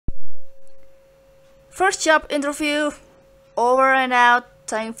First job interview, over and out.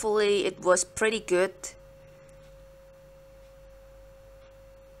 Thankfully, it was pretty good.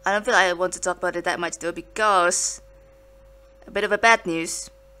 I don't feel I want to talk about it that much though, because a bit of a bad news.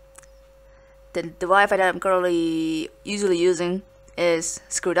 The Wi-Fi that I'm currently usually using is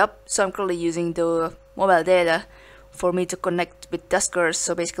screwed up, so I'm currently using the mobile data for me to connect with Duskers.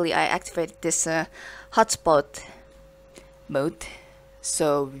 So basically, I activated this hotspot mode.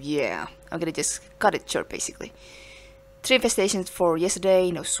 So yeah, I'm gonna just cut it short basically. 3 infestations for yesterday,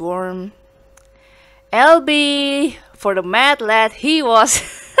 no swarm. LB for the mad lad, he was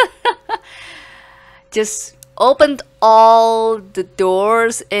just opened all the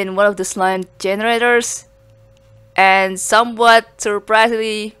doors in one of the slime generators and somewhat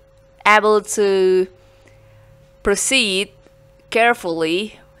surprisingly able to proceed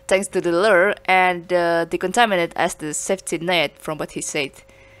carefully thanks to the lure and decontaminate as the safety net from what he said.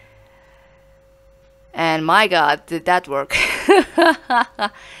 And my god, did that work.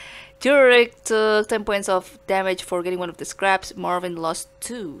 Jurek took 10 points of damage for getting one of the scraps. Marvin lost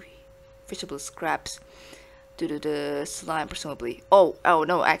 2 visible scraps due to the slime, presumably. Oh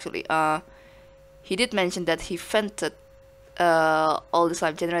no, actually, he did mention that he vented all the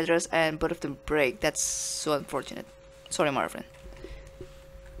slime generators and both of them break. That's so unfortunate. Sorry, Marvin.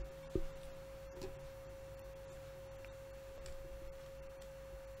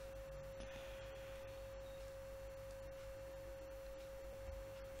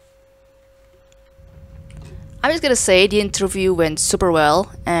 I'm just gonna say the interview went super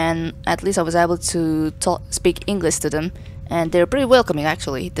well, and at least I was able to speak English to them, and they're pretty welcoming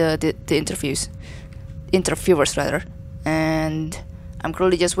actually, the interviewers rather. And I'm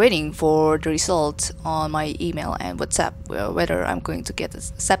currently just waiting for the results on my email and WhatsApp, whether I'm going to get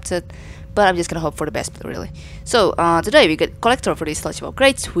accepted, but I'm just gonna hope for the best really. So today we got collector for the installation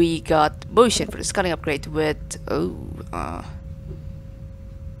upgrades, we got Bastion for the scanning upgrade with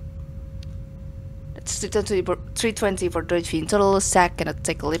 320 for dodge fee in total. Zack cannot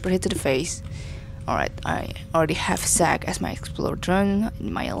take a leaper hit to the face. Alright, I already have Zack as my explorer drone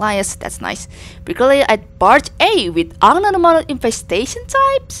in my alliance, that's nice. Particularly at Barge A with unknown amount of infestation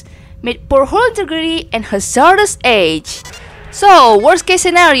types, made poor hull integrity and hazardous age. So, worst case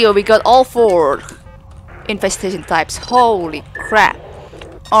scenario, we got all 4 infestation types. Holy crap.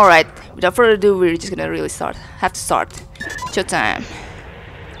 Alright, without further ado, we're just gonna really have to start. Showtime.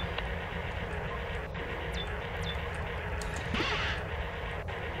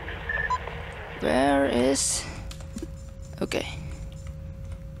 Where is... okay.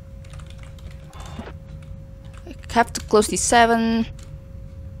 I have to close the 7,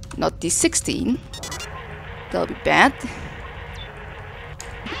 not the 16. That'll be bad.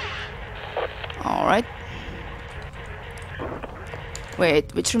 Alright.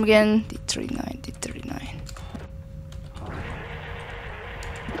 Wait, which room again? The 39, the 39.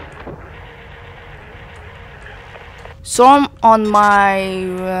 So I'm on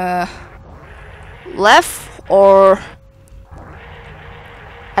my... left or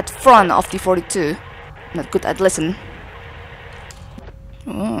at front of the 42. Not good at listen.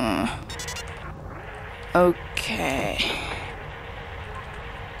 Okay.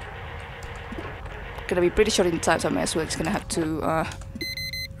 Gonna be pretty short in time, so I may as well just gonna have to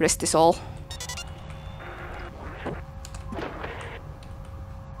rest this all.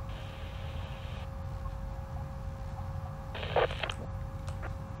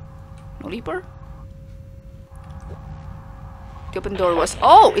 No leaper? The open door was...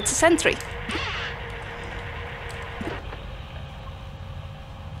 oh, it's a sentry.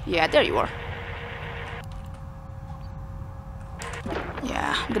 Yeah, there you are.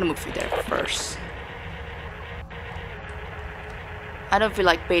 Yeah, I'm gonna move you there first. I don't feel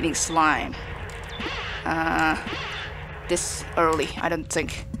like baiting slime this early, I don't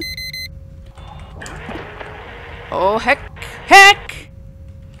think. Oh, heck!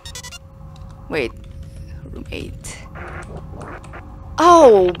 Wait, room 8.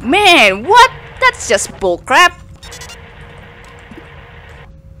 Oh man, what? That's just bullcrap.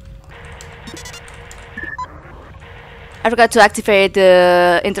 I forgot to activate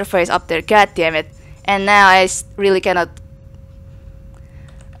the interface up there, god damn it. And now I really cannot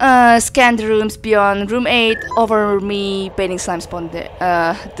scan the rooms beyond room 8 over me painting slime spawn there,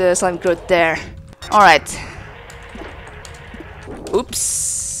 the slime growth there. Alright.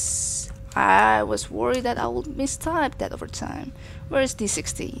 Oops. I was worried that I would mistype that over time. Where is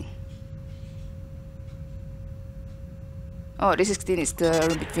D16? Oh, D16 is the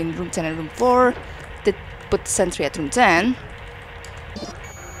room between room 10 and room 4. They put the sentry at room 10.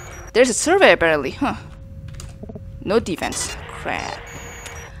 There's a survey apparently, huh? No defense. Crap.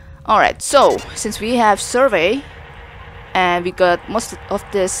 Alright, so since we have survey and we got most of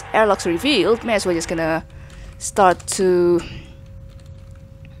this airlocks revealed, may as well just gonna start to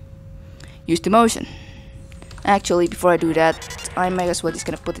use the motion. Actually, before I do that, I might as well just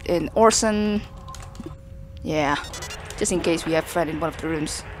gonna put it in Orson. Yeah, just in case we have found in one of the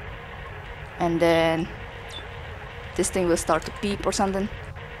rooms. And then this thing will start to beep or something.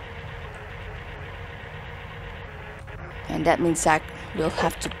 And that means Zach will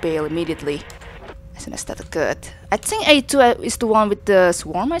have to bail immediately as soon as that occurred. I think A2 is the one with the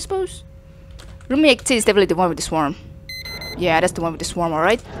swarm, I suppose? Room 18 is definitely the one with the swarm. Yeah, that's the one with the swarm,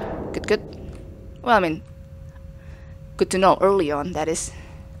 alright. Good, good. Well, I mean, good to know early on, that is.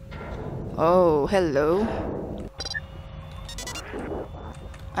 Oh, hello.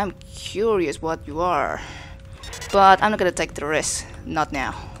 I'm curious what you are. But I'm not gonna take the risk. Not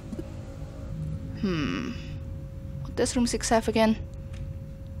now. What does room 6 have again?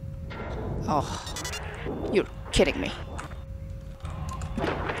 Oh, you're kidding me.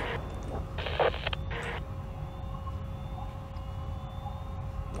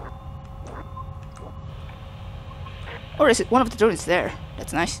 Or is it one of the drones there?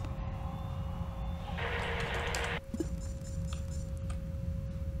 That's nice.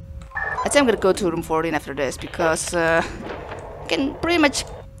 I think I'm gonna go to room 14 after this because I can pretty much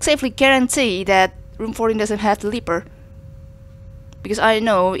safely guarantee that room 14 doesn't have the leaper. Because I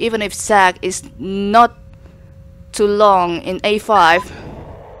know even if Zach is not too long in A5,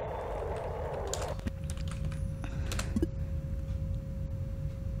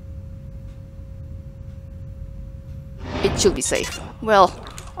 it should be safe. Well,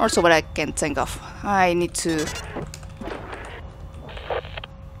 also what I can think of. I need to...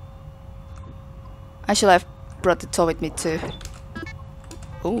 I should have brought the tow with me too.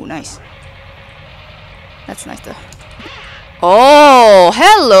 Oh, nice. That's nice though. Oh,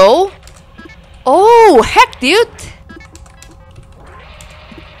 hello! Oh, heck, dude!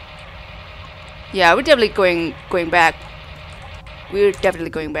 Yeah, we're definitely going back. We're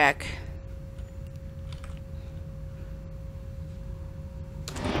definitely going back.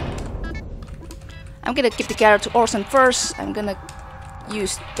 I'm gonna keep the carrot to Orson first. I'm gonna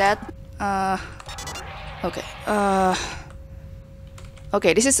use that. Okay.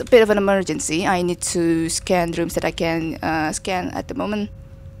 Okay, this is a bit of an emergency. I need to scan rooms that I can scan at the moment.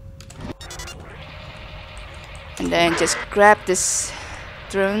 And then just grab this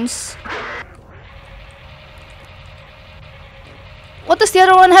drones. What does the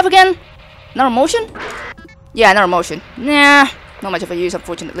other one have again? Normal motion? Yeah, normal motion. Nah, not much of a use,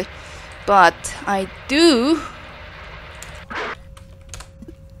 unfortunately. But I do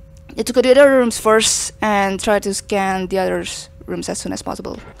need to go to the other rooms first and try to scan the other rooms as soon as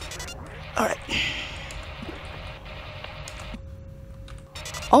possible. Alright.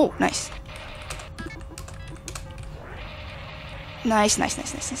 Oh, nice. Nice, nice,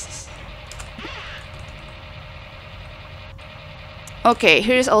 nice, nice, nice. Okay,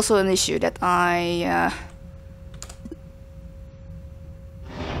 here's also an issue that I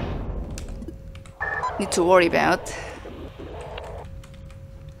need to worry about.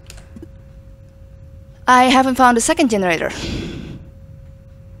 I haven't found a second generator.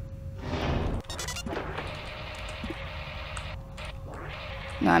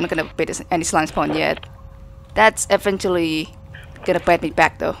 No, I'm not gonna bait any slime spawn yet. That's eventually gonna bite me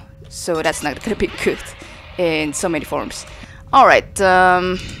back though, so that's not gonna be good in so many forms. Alright,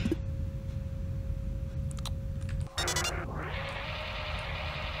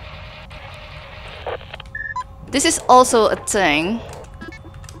 this is also a thing.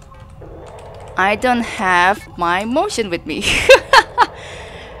 I don't have my motion with me.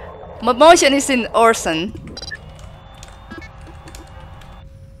 My motion is in Orson.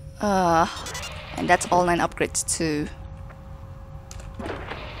 And that's all 9 upgrades too.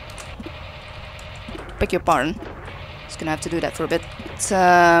 Beg your pardon. Just gonna have to do that for a bit.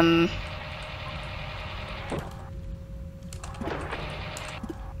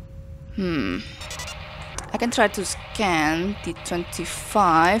 I can try to scan the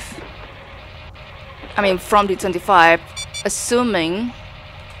 25. I mean, from the 25, assuming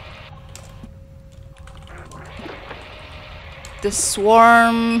the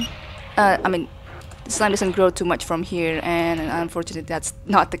swarm. I mean, the slime doesn't grow too much from here, and unfortunately, that's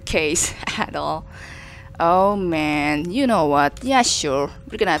not the case at all. Oh man, you know what? Yeah, sure.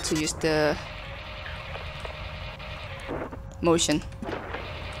 We're gonna have to use the motion.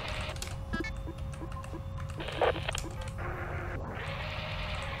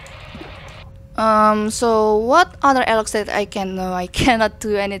 So what other airlocks that I can know? I cannot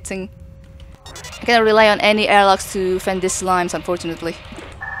do anything. I cannot rely on any airlocks to fend these slimes, unfortunately.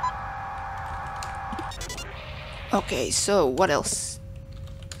 Okay, so what else?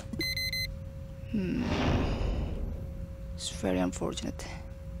 It's very unfortunate.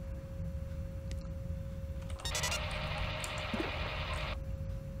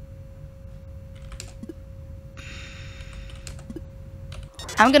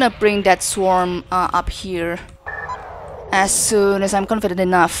 I'm gonna bring that swarm up here as soon as I'm confident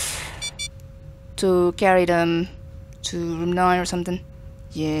enough to carry them to room 9 or something.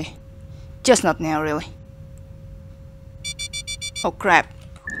 Yeah, just not now, really. Oh crap.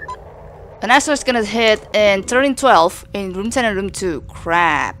 An astro's gonna hit in turn 12 in room 10 and room 2.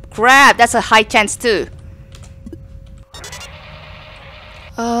 Crap. Crap, that's a high chance too.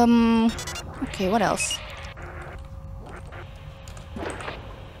 Okay, what else?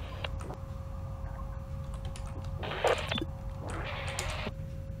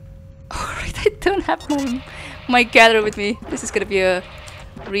 Alright, I don't have my gather with me. This is gonna be a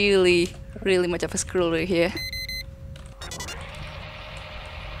really much of a scroll right here.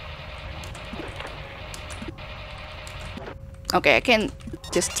 Okay, I can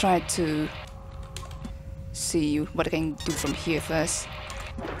just try to see what I can do from here first.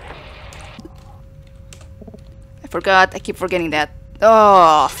 I forgot, I keep forgetting that.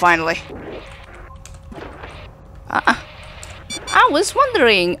 Oh, finally. I was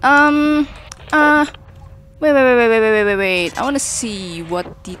wondering, wait. I wanna see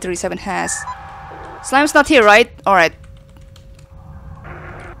what D37 has. Slime's not here, right? Alright.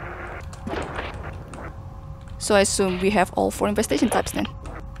 So I assume we have all 4 infestation types then.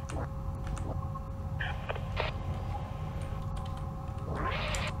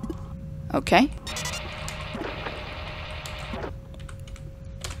 Okay.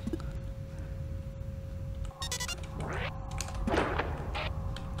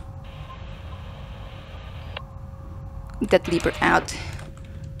 That leaper out.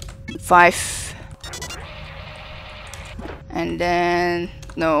 5. And then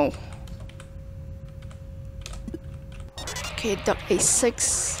no. Okay, duck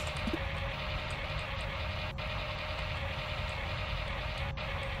A6.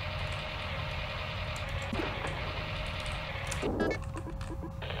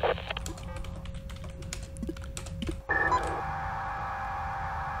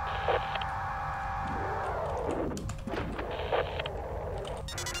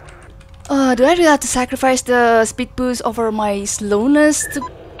 Do I really have to sacrifice the speed boost over my slowness to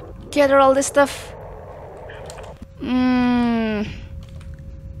gather all this stuff?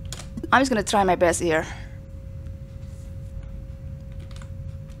 I'm just gonna try my best here.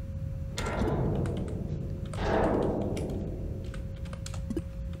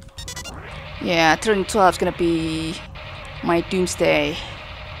 Yeah, turn 12 is gonna be my doomsday.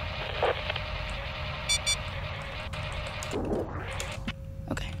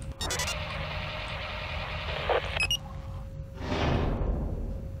 Okay.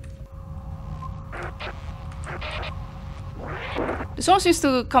 The song seems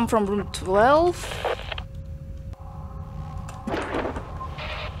to come from room 12.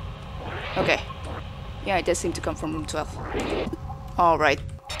 Okay. Yeah, it does seem to come from room 12. Alright.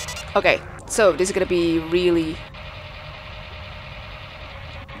 Okay, so this is gonna be really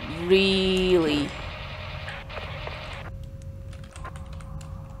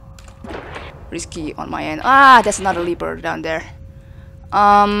risky on my end. Ah, that's another leaper down there.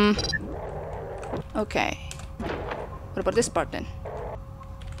 Okay. What about this part then?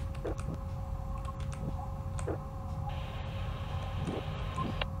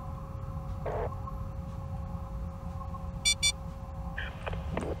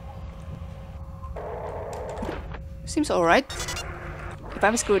 Seems alright. If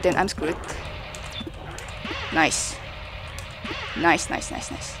I'm screwed, then I'm screwed. Nice. Nice.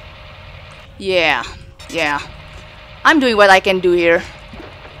 Yeah. I'm doing what I can do here.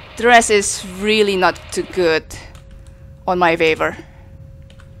 The rest is really not too good on my favor.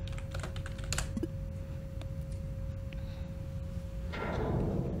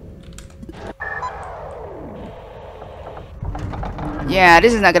 Yeah,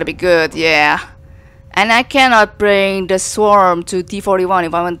 this is not gonna be good, yeah. And I cannot bring the swarm to T41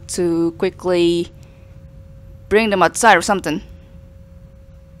 if I want to quickly bring them outside or something.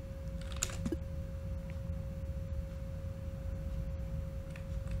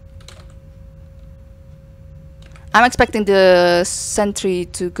 I'm expecting the sentry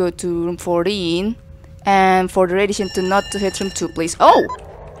to go to room 14 and for the radiation to not to hit room 2, please. Oh!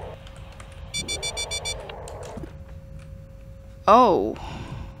 Oh.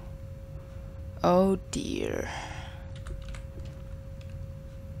 Oh dear.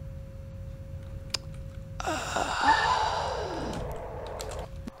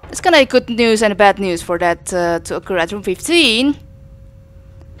 It's kind of good news and bad news for that to occur at room 15.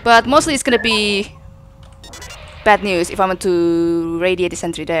 But mostly it's gonna be bad news if I want to radiate the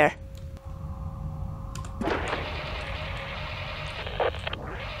sentry there.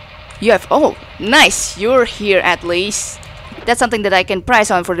 You have, oh, nice, you're here at least. That's something that I can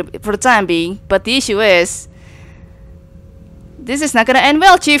price on for the time being. But the issue is, this is not gonna end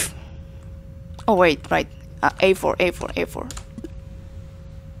well, Chief. Oh wait, right, A4, A4, A4.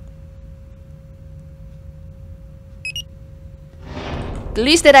 The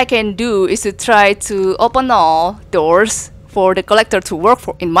least that I can do is to try to open all doors for the collector to work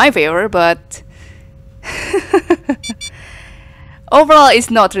in my favor, but overall it's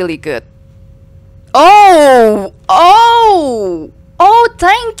not really good. Oh! Oh! Oh,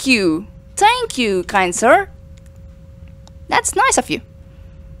 thank you! Thank you, kind sir. That's nice of you.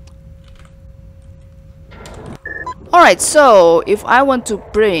 Alright, so if I want to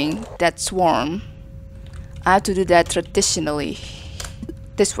bring that swarm, I have to do that traditionally.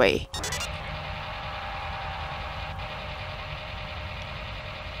 This way.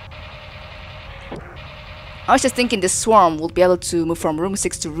 I was just thinking the swarm will be able to move from room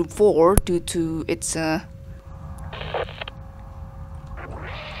 6 to room 4 due to its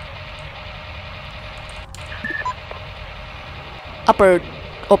upper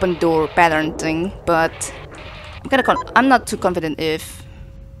open door pattern thing, but I'm not too confident if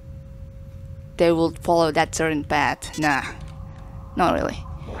they will follow that certain path. Nah, not really.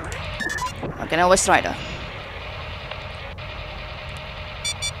 I can always try though.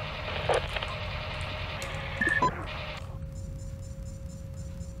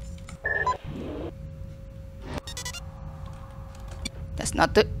 That's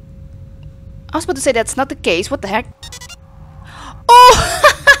not the... I was about to say that's not the case. What the heck? Oh!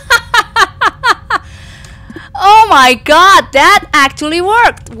 Oh my god, that actually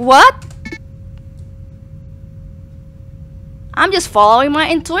worked! What? I'm just following my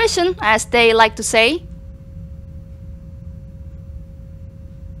intuition, as they like to say.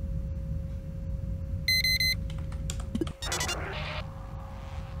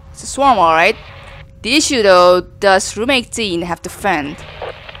 It's a swarm, alright. The issue though, does room 18 have to fend?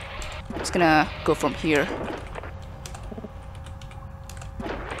 I'm just gonna go from here.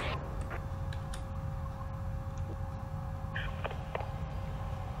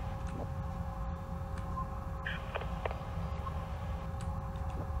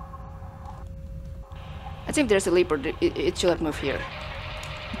 I think if there's a leaper, it should move here.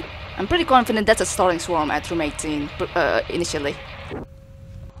 I'm pretty confident that's a stalling swarm at room 18 initially.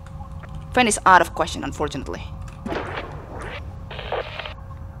 Fen is out of question, unfortunately.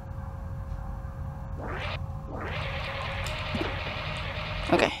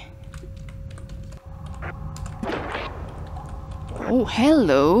 Okay. Oh,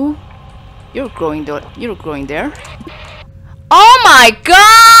 hello. You're growing there. Oh my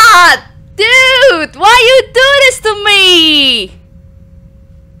god! Dude, why you do this to me?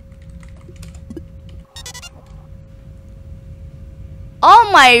 Oh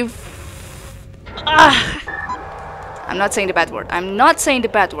my... I'm not saying the bad word. I'm not saying the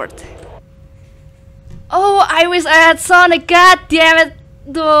bad word. Oh, I wish I had Sonic. God damn it.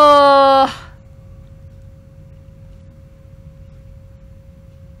 Duh.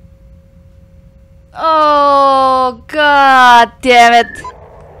 Oh, god damn it.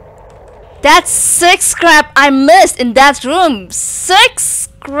 That's 6 scrap I missed in that room. 6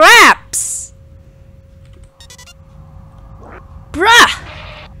 scraps. Bruh.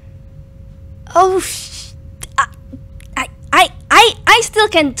 Oh, I still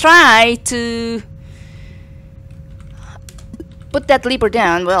can try to put that leaper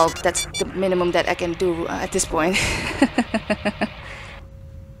down. Well, that's the minimum that I can do at this point.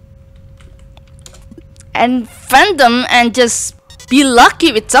 And fend them and just be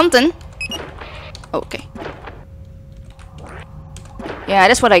lucky with something. Okay. Yeah,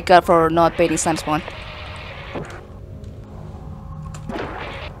 that's what I got for not baiting slime spawn.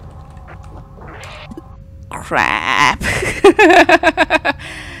 Crap.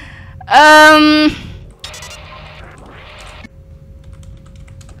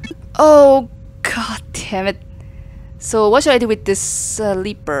 Oh god damn it. So what should I do with this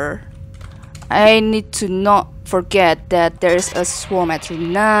leaper? I need to not forget that there's a swarm at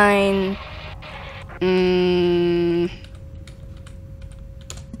room 9.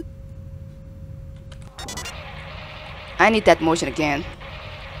 I need that motion again.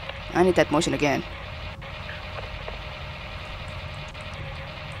 I'm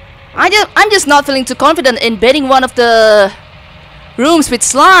just not feeling too confident in baiting one of the rooms with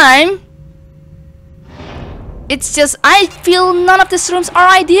slime. It's just I feel none of these rooms are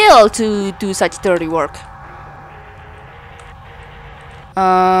ideal to do such dirty work.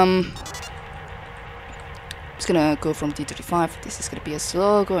 Just gonna go from D35. This is gonna be a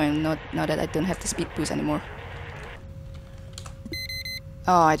slow going. Not now that I don't have the speed boost anymore.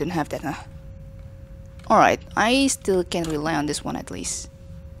 Oh, I don't have that, huh? Alright, I still can rely on this one at least.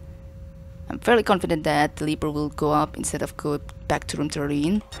 I'm fairly confident that the leaper will go up instead of go back to room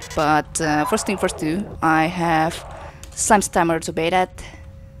 13. But first thing first do, I have slime timer to bait at.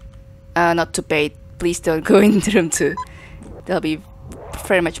 Not to bait, please don't go into room 2. That'll be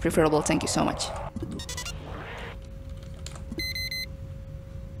very much preferable, thank you so much.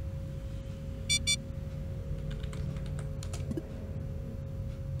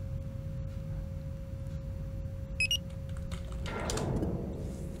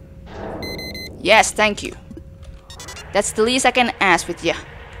 Yes, thank you. That's the least I can ask with ya.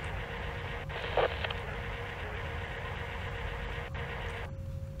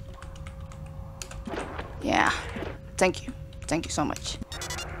 Yeah, thank you. Thank you so much.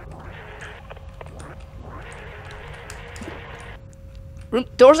 Room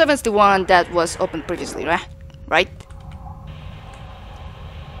door 7 is the one that was open previously, right?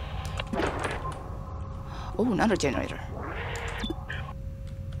 Oh, another generator.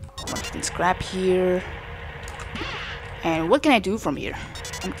 Scrap here. And what can I do from here?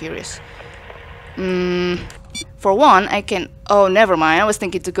 I'm curious. For one, I can... Oh, never mind. I was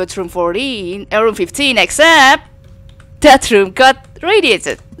thinking to go to room 14, room 15, except that room got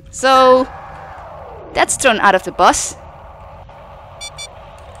radiated. So that's thrown out of the bus.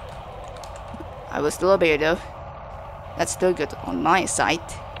 I will still obey though. That's still good on my side.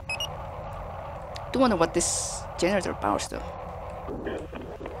 Do wonder what this generator powers though.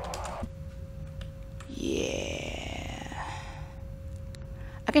 Yeah,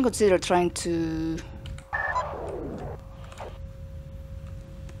 I can consider trying to...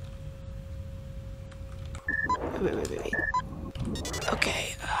 Wait.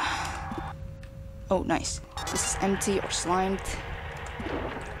 Okay. Oh, nice. This is empty or slimed.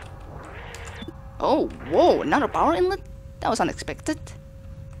 Oh, whoa, another power inlet? That was unexpected.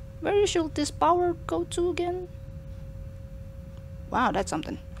 Where should this power go to again? Wow, that's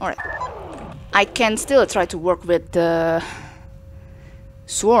something. Alright. I can still try to work with the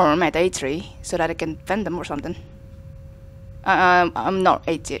swarm at A3 so that I can fend them or something. I'm not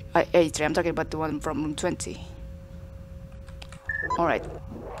A3, I'm talking about the one from room 20. Alright.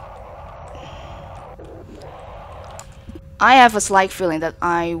 I have a slight feeling that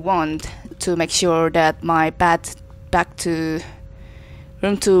I want to make sure that my path back to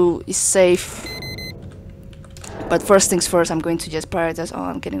room 2 is safe. But first things first, I'm going to just prioritize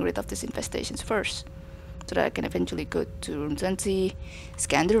on getting rid of these infestations first, so that I can eventually go to room 20,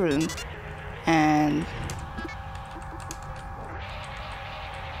 scan the room, and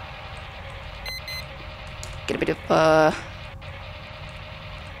get a bit of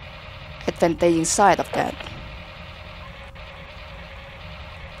advantage side of that.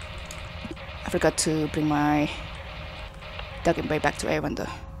 I forgot to bring my Dugging Bay back to A1 though.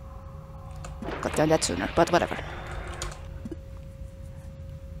 Got done that sooner, but whatever.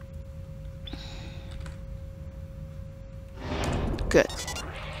 Good.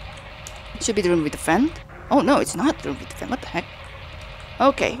 Should be the room with the fan. Oh no, it's not the room with the fan. What the heck?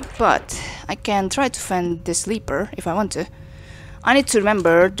 Okay, but I can try to fan the sleeper if I want to. I need to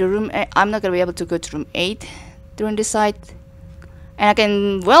remember the room. I'm not gonna be able to go to room 8 during this side, and I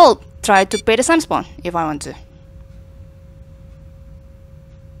can well try to pay the slime spawn if I want to.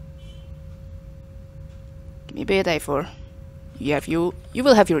 Give me a bit A4. You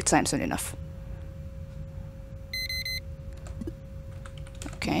will have your time soon enough.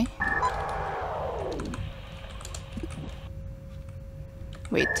 Okay.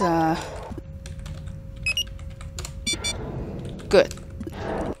 Wait, good.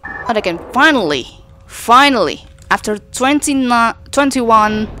 And I can finally, after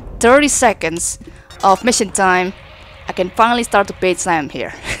 21, 30 seconds of mission time, I can finally start to bait slime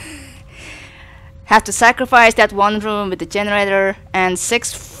here. Have to sacrifice that one room with the generator and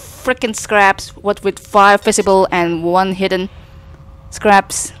 6 freaking scraps, what with 5 visible and 1 hidden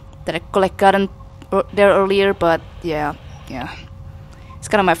scraps that I gotten there earlier, but yeah. It's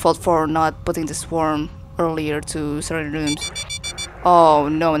kind of my fault for not putting the swarm earlier to certain rooms. Oh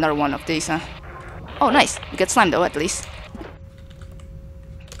no, another one of these, huh? Oh nice, we get slime though at least.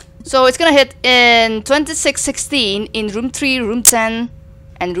 So it's gonna hit in 2616 in room 3, room 10,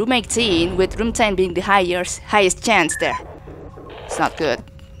 and room 18, with room 10 being the highest chance there. It's not good.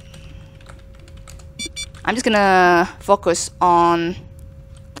 I'm just gonna focus on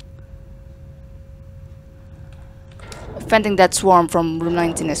preventing that swarm from room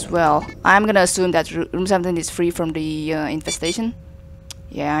 19 as well. I'm gonna assume that room 17 is free from the infestation.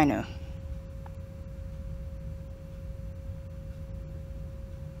 Yeah, I know.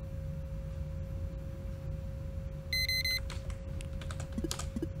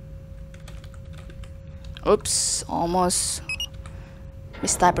 Oops, almost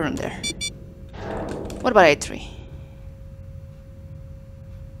missed typer room there. What about A3?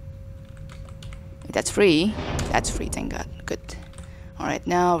 That's free. That's free, thank God. Good. Alright,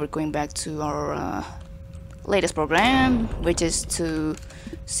 now we're going back to our latest program, which is to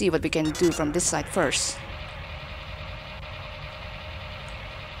see what we can do from this side first.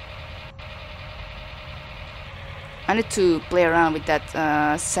 I need to play around with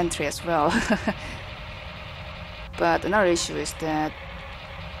that sentry as well. But another issue is that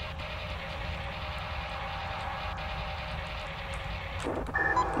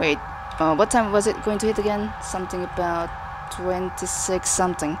wait, what time was it going to hit again? Something about 26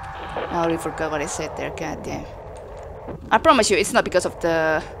 something. I already forgot what I said there, god damn. I promise you it's not because of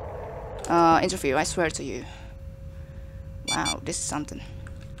the interview, I swear to you. Wow, this is something.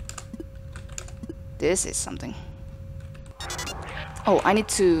 This is something. Oh, I need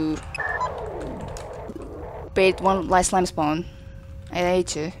to bait one light slime spawn. I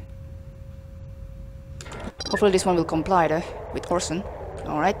hate you. Hopefully this one will comply though, with Orson.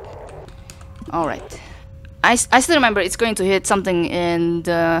 Alright. Alright. I still remember it's going to hit something in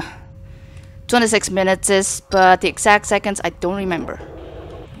the 26 minutes, but the exact seconds I don't remember.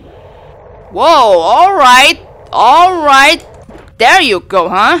 Whoa, alright. Alright. There you go,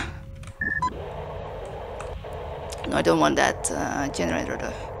 huh? No, I don't want that generator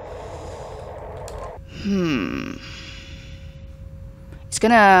though. It's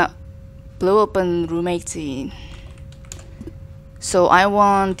gonna blow open room 18. So I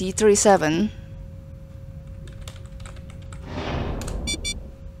want D37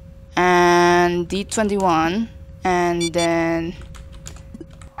 and D21 and then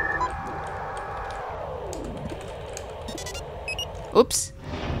oops,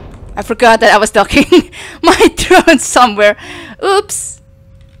 I forgot that I was docking my drone somewhere. Oops.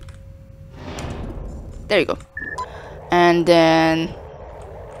 There you go. And then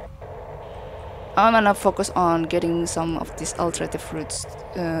I'm gonna focus on getting some of these alternative routes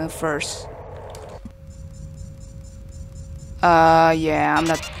first. Yeah, I'm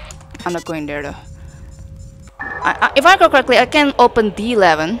not going there though. If I recall correctly, I can open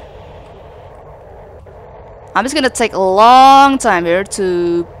D11. I'm just gonna take a long time here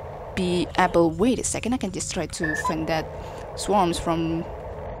to be able. Wait a second, I can just try to find that swarms from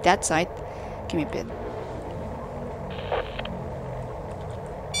that side. Give me a bit.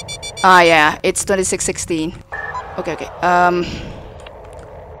 Ah, yeah, it's 2616. Okay, okay.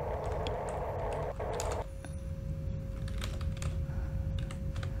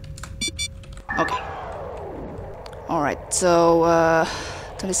 Okay. Alright, so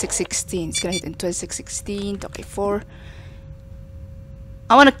 2616. It's gonna hit in 2616. Okay, 4.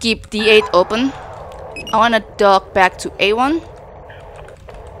 I wanna keep D8 open. I wanna dock back to A1.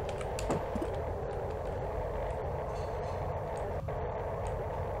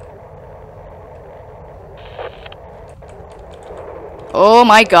 Oh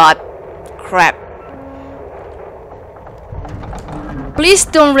my god. Crap. Please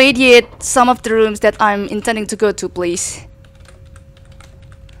don't radiate some of the rooms that I'm intending to go to, please.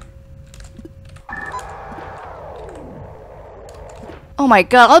 Oh my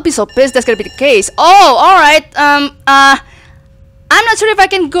god, I'll be so pissed that's gonna be the case. Oh, alright. I'm not sure if I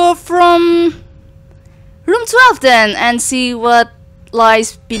can go from room 12 then and see what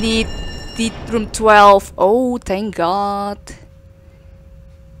lies beneath the room 12. Oh, thank god.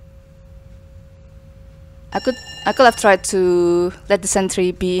 I could have tried to let the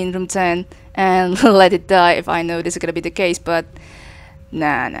sentry be in room 10 and let it die if I know this is gonna be the case, but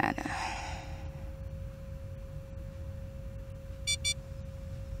nah.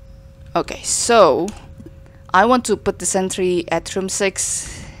 Okay, so I want to put the sentry at room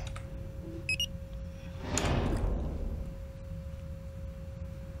 6.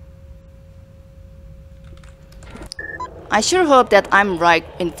 I sure hope that I'm right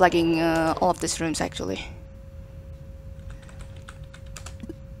in flagging all of these rooms actually.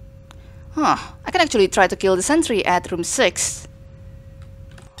 Huh, I can actually try to kill the sentry at room 6.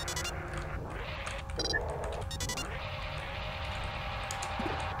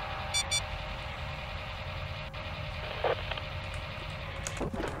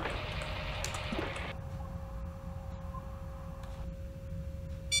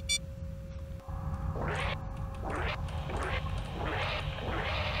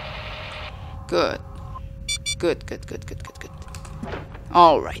 Good. Good, good, good, good, good, good.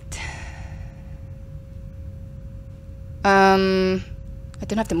 Alright. I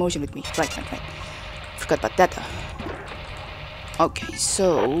don't have the motion with me. Right. Forgot about that though. Okay,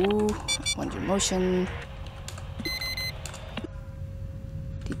 so 1 motion.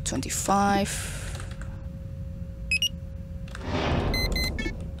 D25.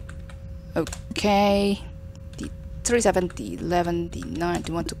 Okay. D37, D11, D9. I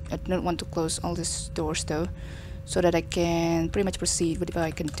don't want to close all these doors though, so that I can pretty much proceed with what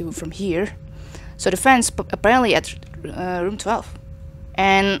I can do from here. So the fence apparently at room 12.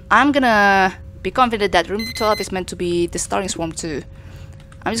 And I'm gonna be confident that room 12 is meant to be the starting swarm too.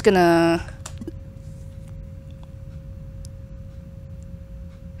 I'm just gonna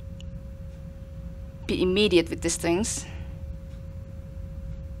be immediate with these things.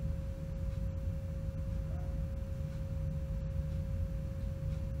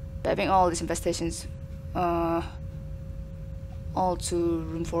 Having all these infestations all to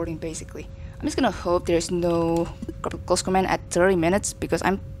room 14 basically. I'm just gonna hope there's no close command at 30 minutes because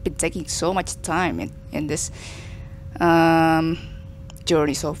I've been taking so much time in this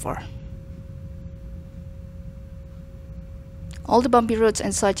journey so far. All the bumpy roads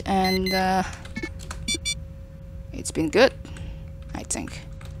and such, and it's been good, I think.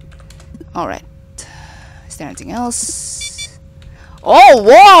 Alright. Is there anything else? Oh,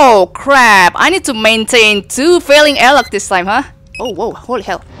 whoa! Crap! I need to maintain 2 failing airlock this time, huh? Oh, whoa, holy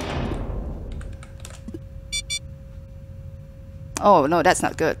hell. Oh, no, that's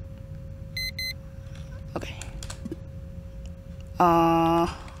not good. Okay. Are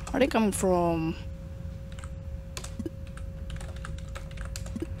they coming from...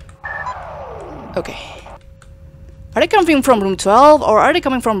 Okay. Are they coming from room 12 or are they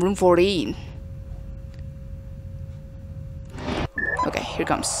coming from room 14? Okay, here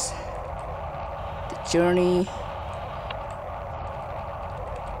comes the journey.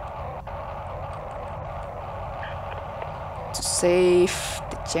 To save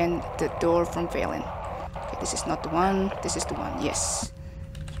the door from failing. Okay, this is not the one. This is the one. Yes.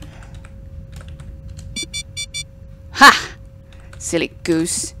 Ha! Silly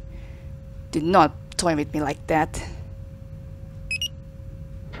goose. Do not toy with me like that.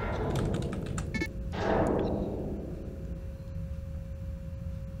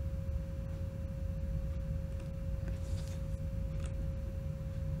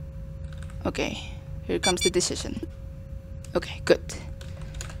 Okay, here comes the decision. Okay, good.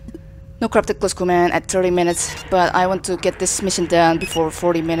 No corrupted close command at 30 minutes, but I want to get this mission done before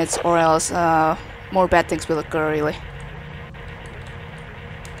 40 minutes or else more bad things will occur, really.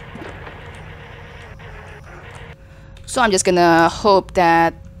 So I'm just gonna hope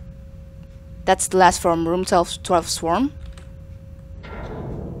that that's the last from room 12 swarm.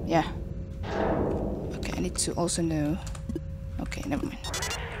 Yeah. Okay, I need to also know... Okay, never mind.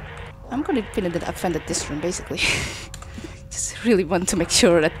 I'm gonna feeling that I offended this room, basically. Just really want to make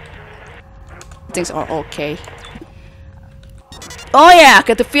sure that things are okay. Oh yeah,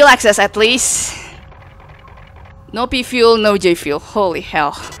 get the fuel access at least. No P fuel, no J fuel. Holy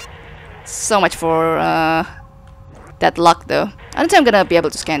hell. So much for that luck though. I don't think I'm gonna be able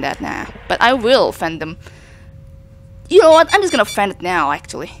to scan that now. But I will fend them. You know what? I'm just gonna fend it now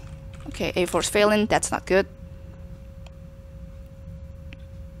actually. Okay, A-force failing, that's not good.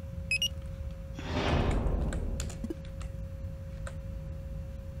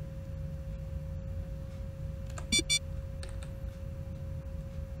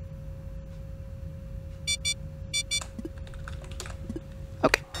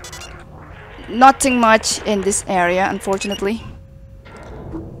 Nothing much in this area, unfortunately.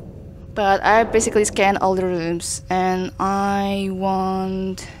 But I basically scanned all the rooms, and I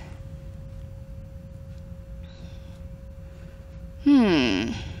want...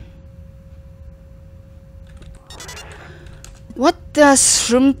 What does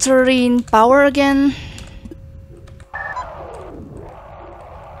room 13 power again?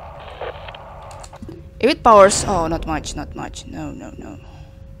 If it powers... Oh, not much, not much. No, no, no.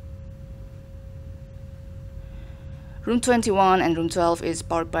 Room 21 and room 12 is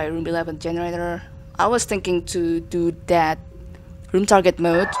powered by room 11 generator. I was thinking to do that room target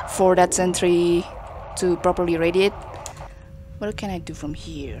mode for that sentry to properly radiate. What can I do from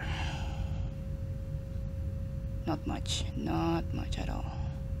here? Not much at all.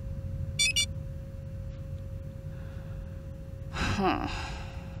 Huh.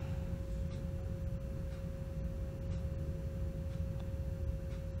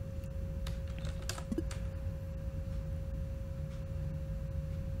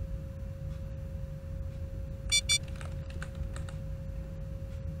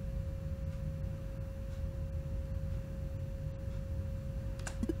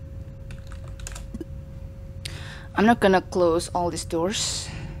 I'm not gonna close all these doors.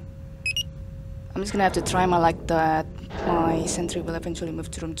 I'm just gonna have to try my luck that my sentry will eventually move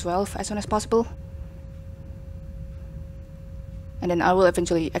to room 12 as soon as possible. And then I will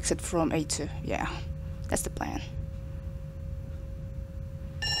eventually exit from A2. Yeah, that's the plan.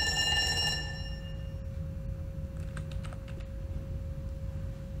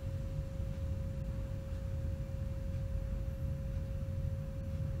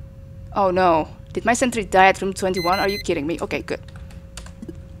 Oh no, did my sentry die at room 21? Are you kidding me? Okay, good.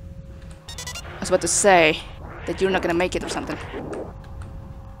 I was about to say that you're not gonna make it or something.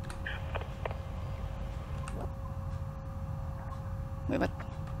 Wait, what?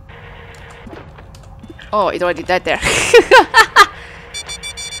 Oh, it already died there.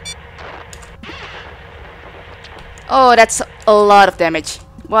 Oh, that's a lot of damage.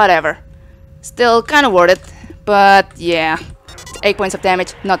 Whatever. Still kind of worth it, but yeah. 8 points of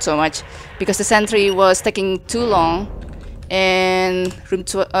damage, not so much, because the sentry was taking too long in room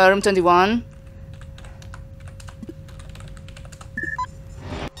 21.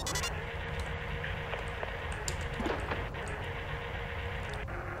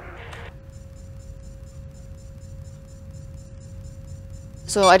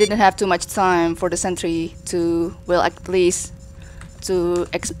 So I didn't have too much time for the sentry to, well, at least to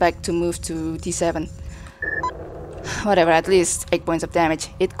expect to move to D7. Whatever, at least 8 points of damage.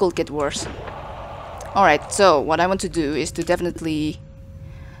 It could get worse. Alright, so what I want to do is to definitely...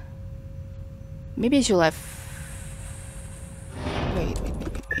 Maybe I should have... Wait.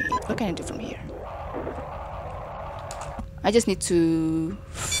 What can I do from here? I just need to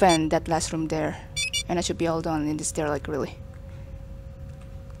fend that last room there. And I should be all done in this stair, like, really.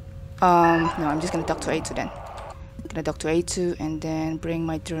 No, I'm just gonna dock to A2 then. I'm gonna dock to A2 and then bring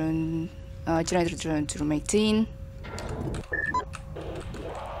my drone, generator drone to room 18.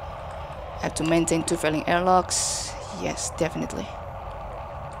 I have to maintain 2 failing airlocks. Yes, definitely.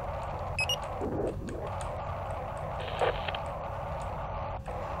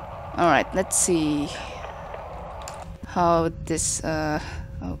 Alright, let's see how this, oh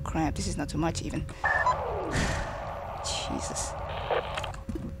crap, this is not too much even. Jesus.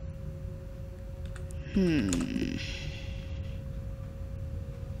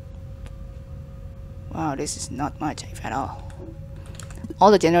 Wow, this is not much, if at all.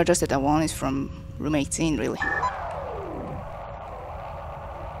 All the generators that I want is from room 18, really.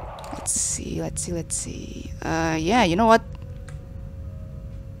 Let's see. Yeah, you know what?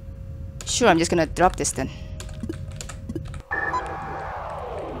 Sure, I'm just gonna drop this then.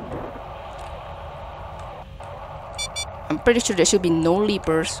 I'm pretty sure there should be no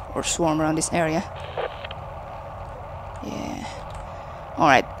leapers or swarm around this area. Yeah.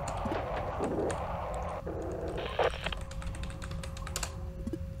 Alright.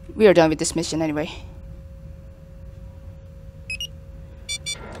 We are done with this mission anyway.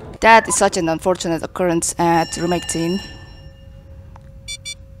 That is such an unfortunate occurrence at room 18.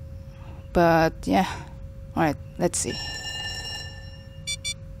 But yeah. Alright, let's see.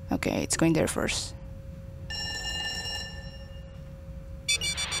 Okay, it's going there first.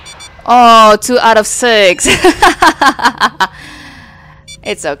 Oh, 2 out of 6.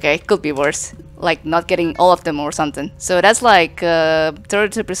 It's okay, could be worse. Like not getting all of them or something. So that's like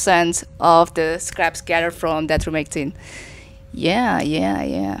 30% of the scraps gathered from that room 18. Yeah.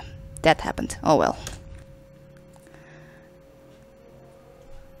 That happened. Oh well.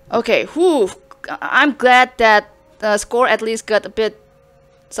 Okay, whew. I'm glad that the score at least got a bit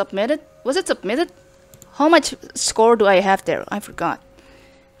submitted. Was it submitted? How much score do I have there? I forgot.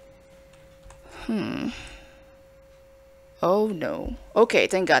 Oh no. Okay,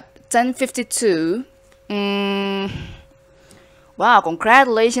 thank God. 1052. Wow,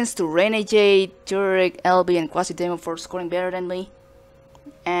 congratulations to Renegade, Jurek, LB, and Quasidemo for scoring better than me.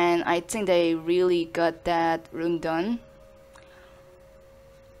 And I think they really got that room done.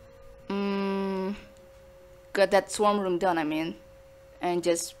 Got that swarm room done, I mean. And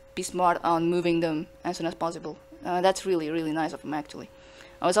just be smart on moving them as soon as possible. That's really nice of them, actually.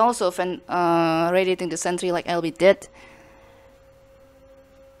 I was also radiating the sentry like LB did.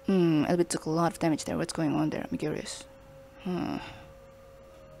 LB took a lot of damage there. What's going on there? I'm curious.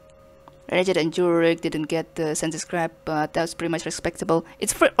 Renegade and Jurek didn't get the sentry scrap, but that was pretty much respectable.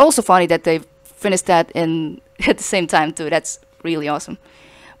 It's also funny that they finished that in at the same time too. That's really awesome.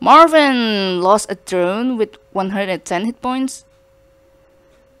 Marvin lost a drone with 110 hit points.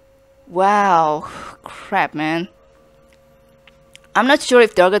 Wow, crap, man. I'm not sure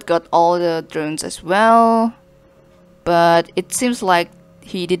if Target got all the drones as well, but it seems like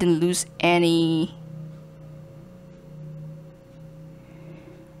he didn't lose any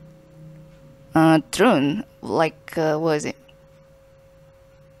drone. like what is it?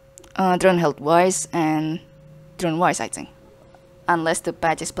 Drone health wise and drone wise, I think. Unless the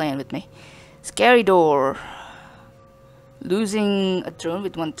patch is playing with me. Scary door. Losing a drone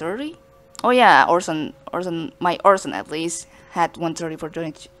with 130? Oh yeah, my Orson at least had 130 for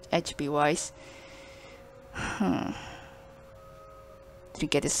drone HP wise. Didn't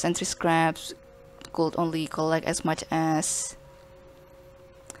get his sentry scraps. Could only collect as much as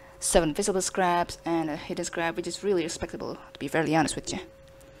 7 visible scraps and a hidden scrap, which is really respectable, to be fairly honest with you.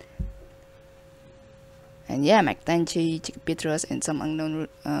 And yeah, McTenchi, Chick Petros, and some unknown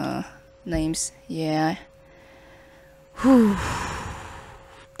names. Yeah. Whew.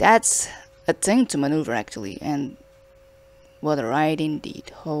 That's a thing to maneuver actually, and what a ride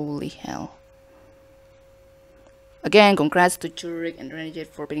indeed. Holy hell. Again, congrats to Churik and Renegade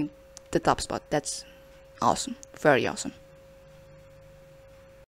for beating the top spot. That's awesome. Very awesome.